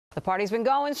The party's been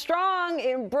going strong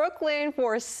in Brooklyn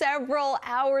for several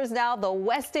hours now. The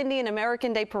West Indian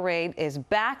American Day Parade is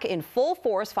back in full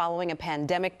force following a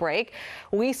pandemic break.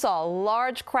 We saw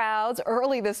large crowds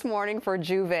early this morning for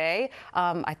Juve.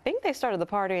 I think they started the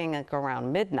partying like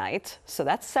around midnight, so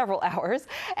that's several hours.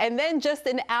 And then just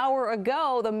an hour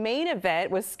ago, the main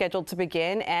event was scheduled to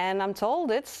begin, and I'm told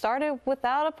it started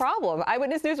without a problem.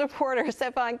 Eyewitness News reporter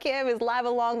CeFaan Kim is live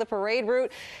along the parade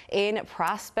route in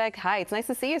Prospect Heights. Nice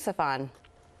to see you, CeFaan.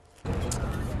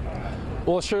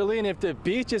 Well, Charlene, if the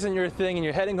beach isn't your thing and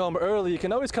you're heading home early, you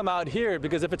can always come out here,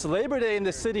 because if it's Labor Day in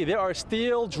the city, there are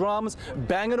steel drums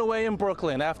banging away in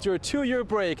Brooklyn. After a 2-year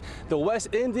break, the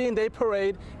West Indian Day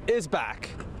Parade is back.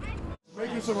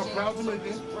 So I'm proud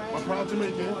Jamaican. I'm proud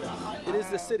Jamaican. It is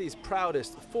the city's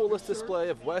proudest, fullest display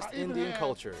of West Indian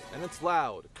culture, and it's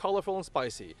loud, colorful, and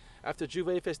spicy. After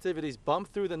Juve festivities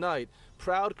bumped through the night,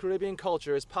 proud Caribbean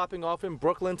culture is popping off in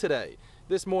Brooklyn today.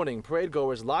 This morning, parade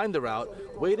goers lined the route,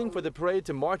 waiting for the parade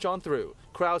to march on through.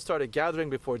 Crowds started gathering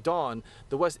before dawn.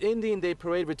 The West Indian Day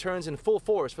Parade returns in full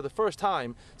force for the first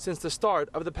time since the start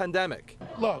of the pandemic.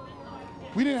 Look,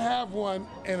 we didn't have one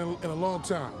in a long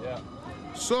time. Yeah.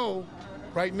 So,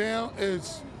 right now,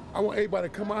 I want everybody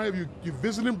to come out here. If you're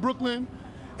visiting Brooklyn,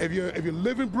 if you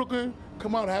live in Brooklyn,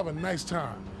 come out and have a nice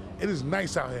time. It is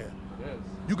nice out here. Yes.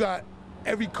 You got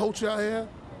every culture out here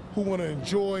who want to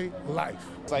enjoy life.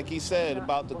 Like he said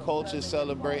about the culture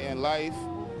celebrating life,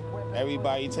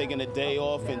 everybody taking a day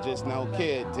off and just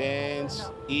dance,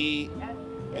 eat,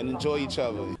 and enjoy each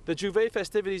other. The Juve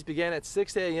festivities began at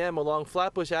 6 a.m. along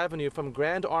Flatbush Avenue from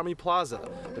Grand Army Plaza.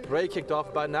 The parade kicked off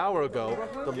about an hour ago.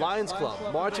 The Lions Club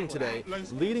marching today,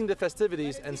 leading the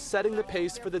festivities and setting the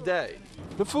pace for the day.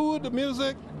 The food, the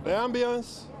music, the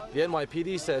ambience. The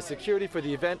NYPD says security for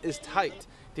the event is tight.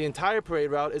 The entire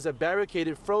parade route is a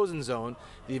barricaded frozen zone.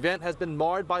 The event has been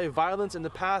marred by violence in the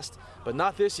past, but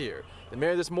not this year. The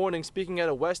mayor this morning speaking at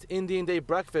a West Indian Day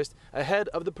breakfast ahead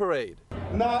of the parade.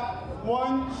 Not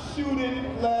one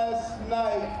shooting last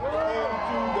night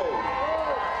in Juve.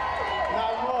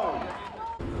 Not one.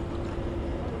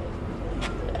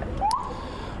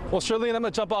 Well, Charlene, I'm going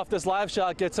to jump off this live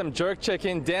shot, get some jerk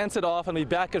chicken, dance it off, and be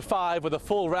back at 5 with a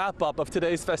full wrap-up of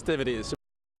today's festivities.